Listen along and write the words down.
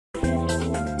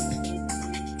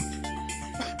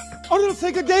I want to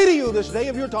take a day to you this day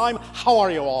of your time. How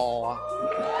are you all?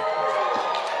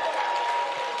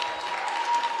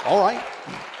 All right.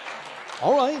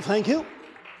 All right, thank you.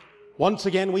 Once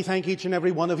again, we thank each and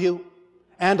every one of you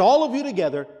and all of you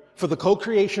together for the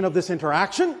co-creation of this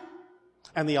interaction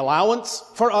and the allowance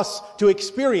for us to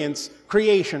experience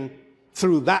creation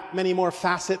through that many more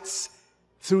facets,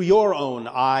 through your own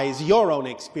eyes, your own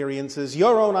experiences,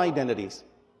 your own identities.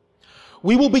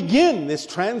 We will begin this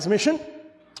transmission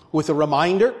with a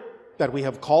reminder that we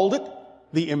have called it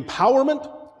the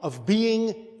empowerment of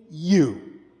being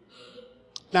you.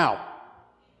 Now,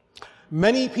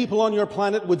 many people on your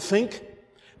planet would think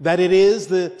that it is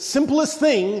the simplest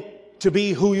thing to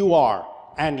be who you are.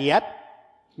 And yet,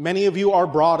 many of you are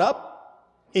brought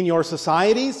up in your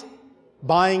societies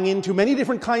buying into many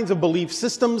different kinds of belief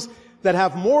systems that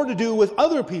have more to do with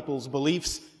other people's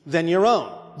beliefs than your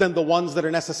own, than the ones that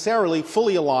are necessarily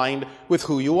fully aligned with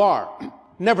who you are.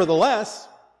 Nevertheless,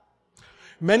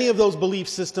 many of those belief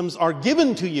systems are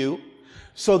given to you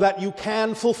so that you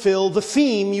can fulfill the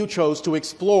theme you chose to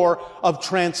explore of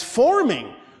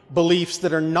transforming beliefs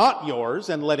that are not yours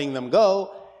and letting them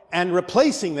go and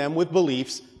replacing them with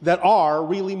beliefs that are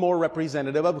really more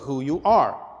representative of who you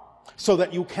are, so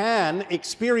that you can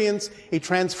experience a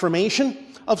transformation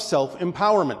of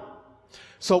self-empowerment.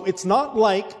 So it's not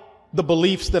like the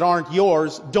beliefs that aren't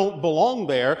yours don't belong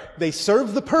there. They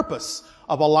serve the purpose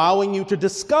of allowing you to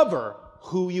discover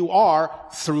who you are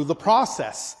through the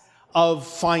process of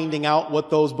finding out what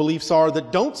those beliefs are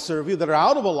that don't serve you, that are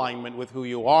out of alignment with who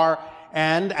you are,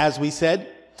 and, as we said,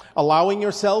 allowing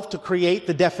yourself to create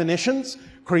the definitions,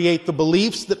 create the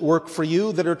beliefs that work for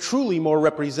you, that are truly more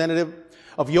representative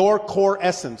of your core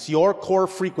essence, your core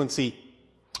frequency,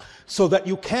 so that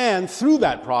you can, through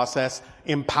that process,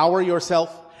 empower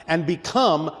yourself and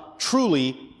become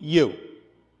truly you.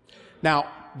 Now,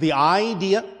 the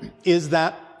idea is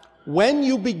that when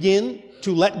you begin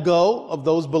to let go of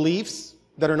those beliefs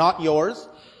that are not yours,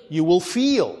 you will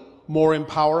feel more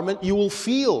empowerment, you will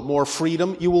feel more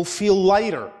freedom, you will feel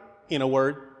lighter, in a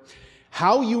word.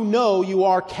 How you know you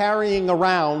are carrying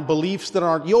around beliefs that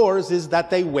aren't yours is that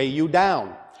they weigh you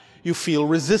down. You feel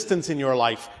resistance in your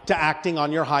life to acting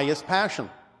on your highest passion.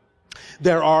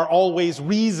 There are always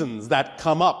reasons that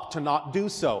come up to not do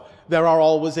so. There are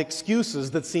always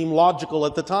excuses that seem logical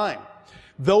at the time.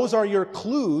 Those are your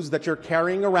clues that you're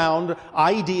carrying around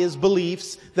ideas,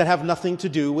 beliefs that have nothing to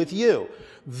do with you.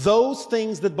 Those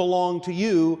things that belong to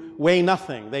you weigh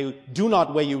nothing. They do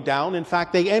not weigh you down. In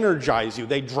fact, they energize you.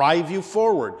 They drive you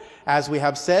forward. As we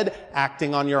have said,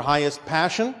 acting on your highest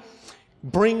passion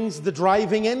brings the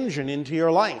driving engine into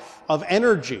your life of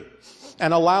energy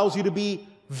and allows you to be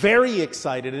very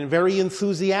excited and very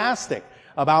enthusiastic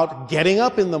about getting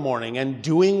up in the morning and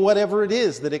doing whatever it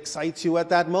is that excites you at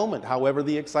that moment, however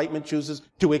the excitement chooses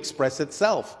to express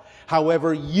itself,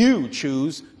 however you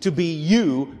choose to be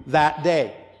you that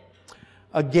day.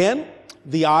 Again,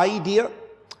 the idea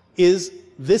is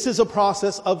this is a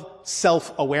process of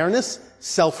self-awareness,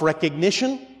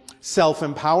 self-recognition,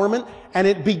 self-empowerment, and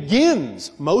it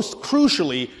begins, most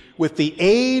crucially, with the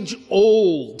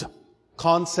age-old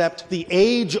concept, the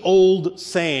age-old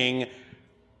saying,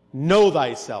 know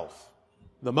thyself.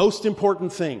 The most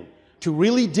important thing, to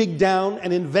really dig down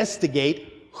and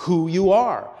investigate who you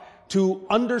are, to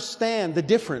understand the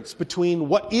difference between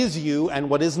what is you and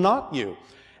what is not you.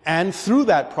 And through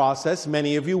that process,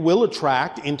 many of you will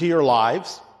attract into your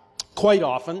lives, quite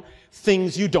often,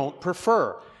 things you don't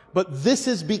prefer. But this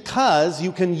is because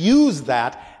you can use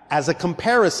that as a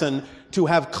comparison to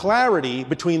have clarity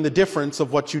between the difference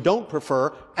of what you don't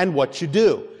prefer and what you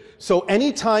do. So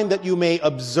anytime that you may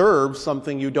observe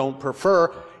something you don't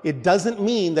prefer, it doesn't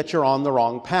mean that you're on the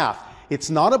wrong path. It's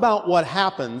not about what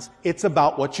happens, it's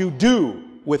about what you do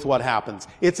with what happens.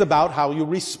 It's about how you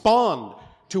respond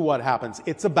to what happens.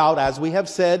 It's about, as we have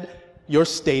said, your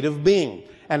state of being.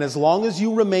 And as long as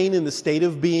you remain in the state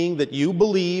of being that you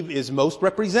believe is most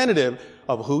representative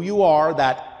of who you are,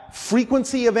 that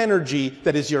frequency of energy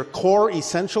that is your core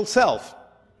essential self,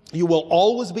 you will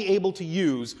always be able to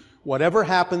use whatever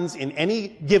happens in any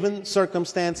given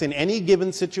circumstance, in any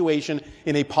given situation,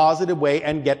 in a positive way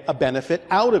and get a benefit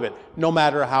out of it. No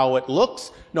matter how it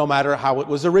looks, no matter how it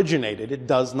was originated, it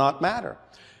does not matter.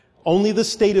 Only the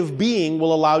state of being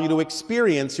will allow you to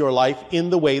experience your life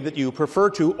in the way that you prefer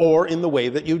to or in the way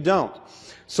that you don't.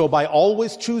 So by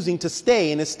always choosing to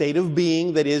stay in a state of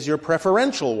being that is your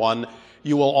preferential one,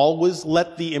 you will always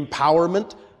let the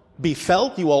empowerment be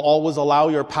felt. You will always allow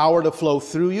your power to flow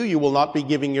through you. You will not be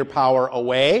giving your power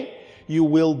away. you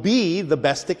will be the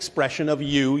best expression of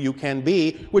you can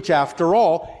be, which after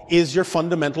all is your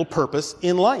fundamental purpose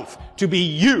in life. To be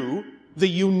you, the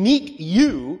unique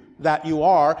you that you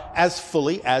are, as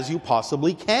fully as you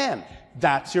possibly can.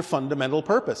 That's your fundamental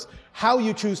purpose. How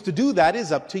you choose to do that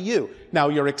is up to you. Now,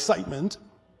 your excitement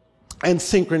and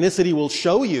synchronicity will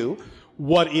show you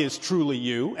what is truly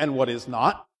you and what is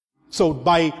not. So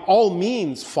by all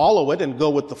means, follow it and go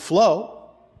with the flow.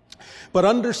 But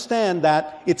understand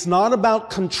that it's not about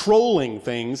controlling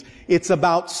things. It's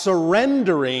about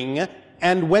surrendering.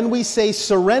 And when we say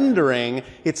surrendering,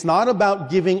 it's not about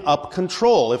giving up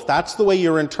control. If that's the way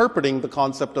you're interpreting the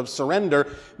concept of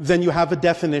surrender, then you have a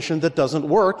definition that doesn't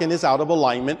work and is out of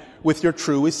alignment with your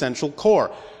true essential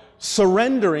core.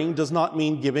 Surrendering does not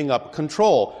mean giving up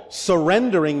control.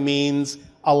 Surrendering means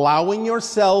allowing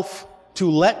yourself to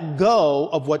let go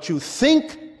of what you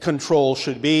think control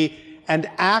should be and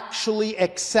actually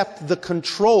accept the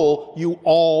control you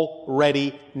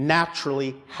already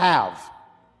naturally have.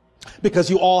 Because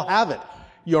you all have it.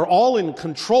 You're all in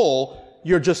control.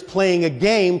 You're just playing a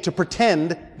game to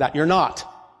pretend that you're not.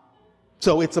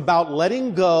 So it's about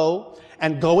letting go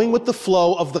and going with the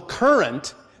flow of the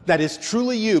current that is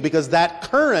truly you, because that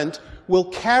current will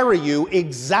carry you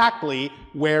exactly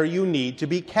where you need to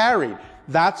be carried.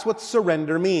 That's what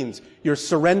surrender means. You're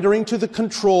surrendering to the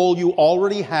control you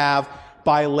already have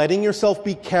by letting yourself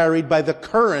be carried by the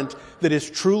current that is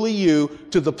truly you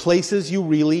to the places you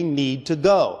really need to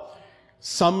go.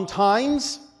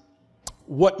 Sometimes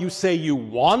what you say you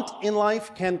want in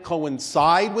life can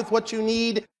coincide with what you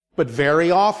need, but very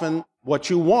often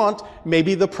what you want may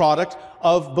be the product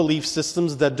of belief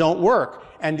systems that don't work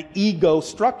and ego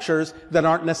structures that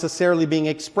aren't necessarily being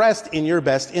expressed in your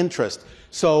best interest.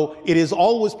 So it is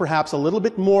always perhaps a little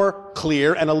bit more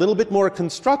clear and a little bit more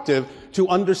constructive to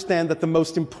understand that the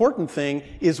most important thing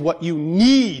is what you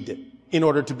need in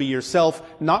order to be yourself,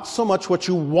 not so much what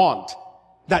you want,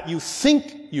 that you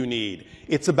think you need.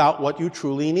 It's about what you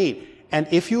truly need. And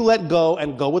if you let go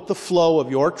and go with the flow of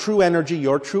your true energy,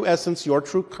 your true essence, your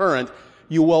true current,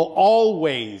 you will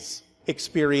always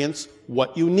experience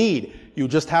what you need. You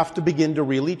just have to begin to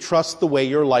really trust the way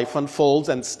your life unfolds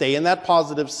and stay in that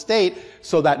positive state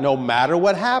so that no matter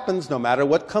what happens, no matter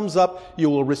what comes up, you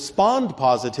will respond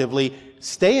positively,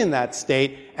 stay in that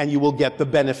state, and you will get the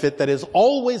benefit that is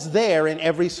always there in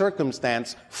every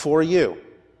circumstance for you.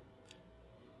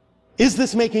 Is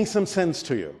this making some sense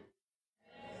to you?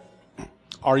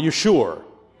 Are you sure?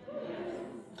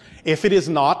 If it is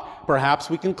not, perhaps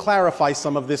we can clarify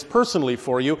some of this personally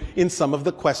for you in some of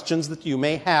the questions that you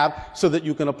may have so that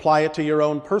you can apply it to your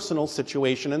own personal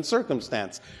situation and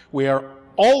circumstance. We are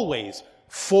always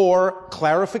for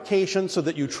clarification so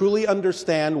that you truly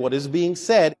understand what is being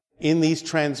said in these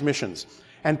transmissions.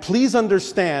 And please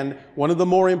understand, one of the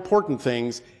more important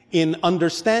things in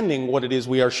understanding what it is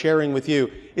we are sharing with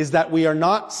you is that we are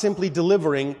not simply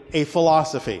delivering a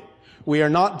philosophy. We are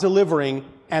not delivering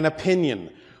an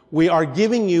opinion. We are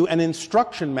giving you an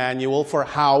instruction manual for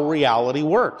how reality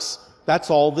works. That's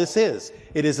all this is.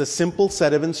 It is a simple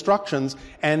set of instructions,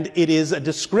 and it is a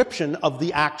description of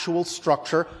the actual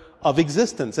structure of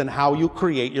existence and how you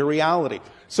create your reality.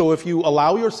 So if you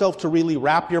allow yourself to really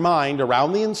wrap your mind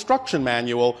around the instruction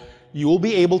manual, you will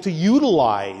be able to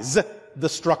utilize the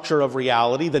structure of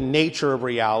reality, the nature of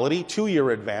reality, to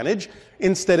your advantage,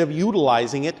 instead of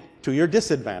utilizing it to your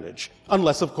disadvantage.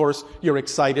 Unless, of course, you're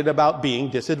excited about being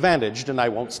disadvantaged, and I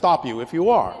won't stop you if you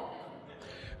are.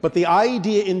 But the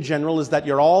idea in general is that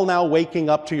you're all now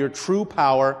waking up to your true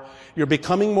power. You're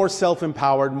becoming more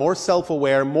self-empowered, more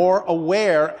self-aware, more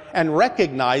aware, and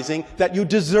recognizing that you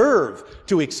deserve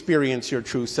to experience your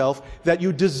true self, that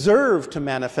you deserve to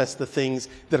manifest the things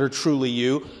that are truly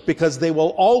you, because they will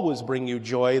always bring you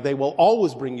joy, they will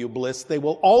always bring you bliss, they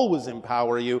will always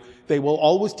empower you, they will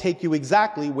always take you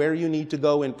exactly where you need to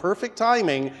go in perfect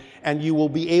timing, and you will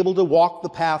be able to walk the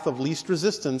path of least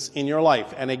resistance in your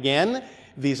life. And again,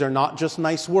 these are not just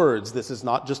nice words. This is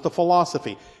not just a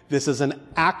philosophy. This is an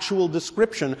actual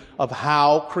description of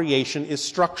how creation is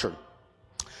structured.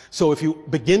 So if you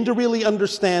begin to really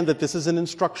understand that this is an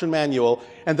instruction manual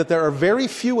and that there are very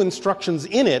few instructions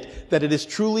in it, that it is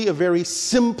truly a very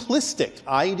simplistic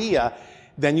idea,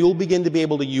 then you'll begin to be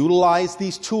able to utilize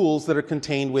these tools that are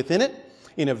contained within it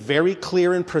in a very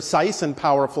clear and precise and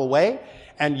powerful way,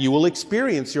 and you will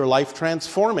experience your life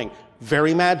transforming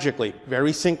very magically,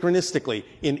 very synchronistically,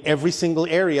 in every single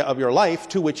area of your life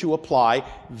to which you apply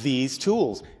these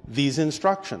tools, these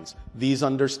instructions, these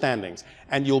understandings.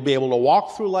 And you'll be able to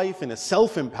walk through life in a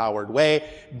self-empowered way,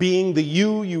 being the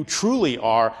you truly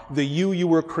are, the you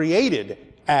were created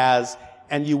as,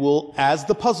 and you will, as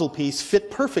the puzzle piece,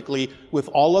 fit perfectly with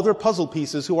all other puzzle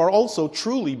pieces who are also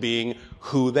truly being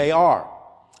who they are.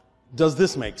 Does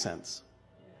this make sense?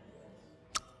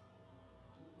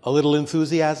 A little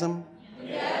enthusiasm?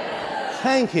 Yes.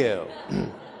 Thank you.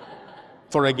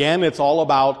 For again, it's all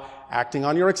about acting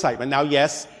on your excitement. Now,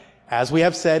 yes, as we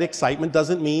have said, excitement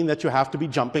doesn't mean that you have to be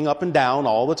jumping up and down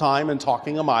all the time and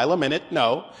talking a mile a minute.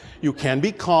 No. You can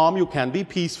be calm, you can be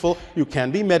peaceful, you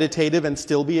can be meditative and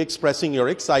still be expressing your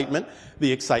excitement, the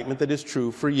excitement that is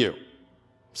true for you.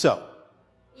 So,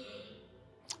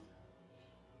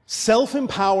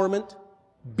 self-empowerment,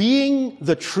 being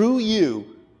the true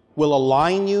you, will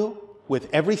align you with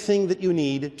everything that you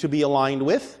need to be aligned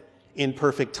with in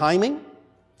perfect timing.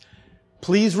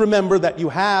 Please remember that you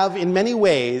have, in many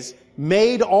ways,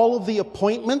 made all of the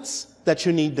appointments that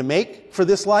you need to make for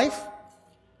this life.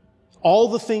 All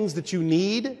the things that you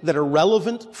need that are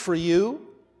relevant for you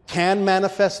can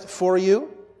manifest for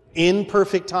you in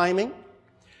perfect timing.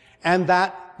 And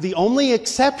that the only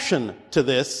exception to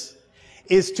this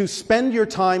is to spend your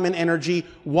time and energy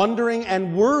wondering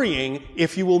and worrying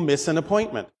if you will miss an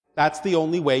appointment. That's the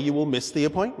only way you will miss the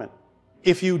appointment.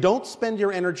 If you don't spend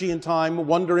your energy and time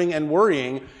wondering and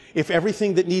worrying if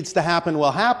everything that needs to happen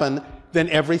will happen, then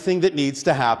everything that needs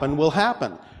to happen will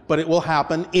happen. But it will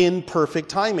happen in perfect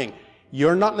timing.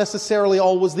 You're not necessarily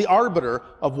always the arbiter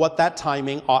of what that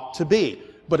timing ought to be.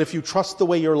 But if you trust the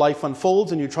way your life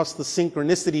unfolds and you trust the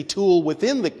synchronicity tool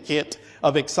within the kit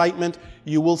of excitement,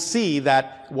 you will see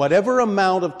that whatever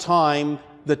amount of time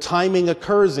the timing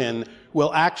occurs in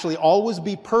will actually always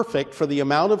be perfect for the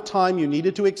amount of time you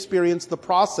needed to experience the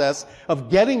process of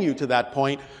getting you to that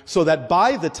point, so that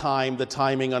by the time the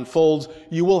timing unfolds,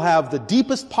 you will have the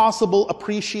deepest possible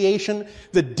appreciation,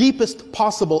 the deepest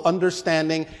possible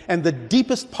understanding, and the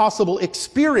deepest possible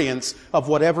experience of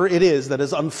whatever it is that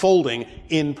is unfolding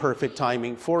in perfect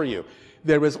timing for you.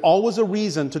 There is always a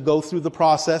reason to go through the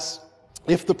process.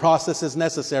 If the process is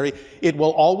necessary, it will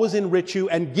always enrich you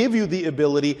and give you the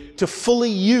ability to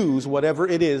fully use whatever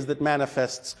it is that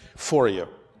manifests for you.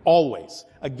 Always.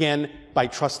 Again, by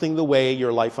trusting the way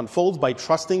your life unfolds, by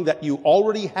trusting that you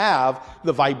already have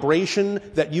the vibration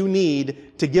that you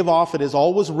need to give off. It is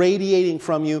always radiating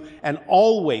from you and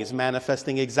always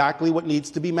manifesting exactly what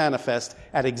needs to be manifest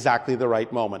at exactly the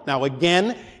right moment. Now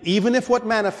again, even if what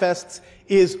manifests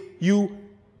is you,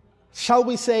 shall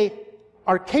we say,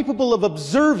 are capable of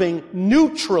observing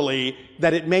neutrally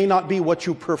that it may not be what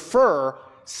you prefer,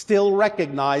 still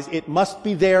recognize it must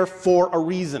be there for a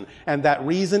reason. And that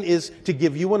reason is to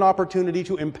give you an opportunity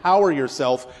to empower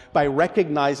yourself by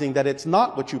recognizing that it's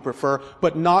not what you prefer,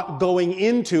 but not going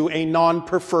into a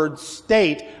non-preferred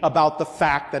state about the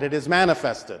fact that it is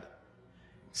manifested.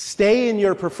 Stay in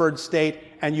your preferred state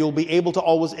and you'll be able to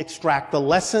always extract the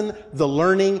lesson, the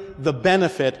learning, the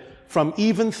benefit from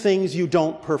even things you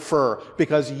don't prefer,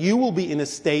 because you will be in a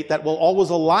state that will always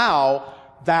allow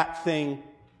that thing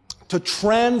to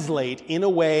translate in a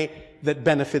way that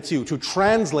benefits you, to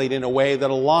translate in a way that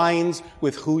aligns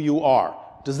with who you are.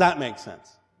 Does that make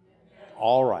sense?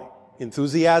 All right.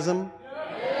 Enthusiasm?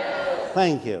 Yes.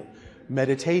 Thank you.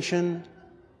 Meditation?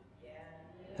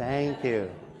 Thank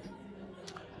you.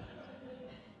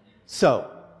 So,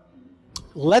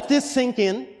 let this sink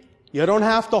in. You don't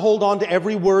have to hold on to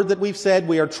every word that we've said.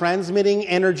 We are transmitting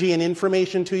energy and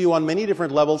information to you on many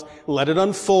different levels. Let it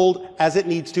unfold as it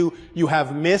needs to. You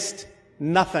have missed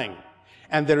nothing.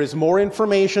 And there is more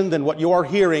information than what you are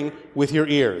hearing with your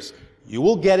ears. You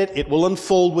will get it. It will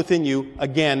unfold within you,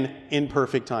 again, in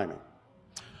perfect timing.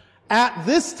 At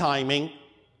this timing,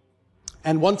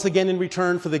 and once again in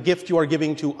return for the gift you are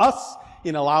giving to us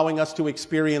in allowing us to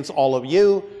experience all of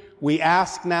you, we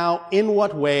ask now, in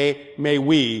what way may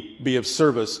we be of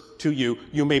service to you?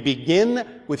 You may begin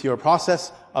with your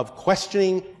process of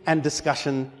questioning and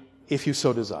discussion if you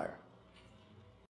so desire.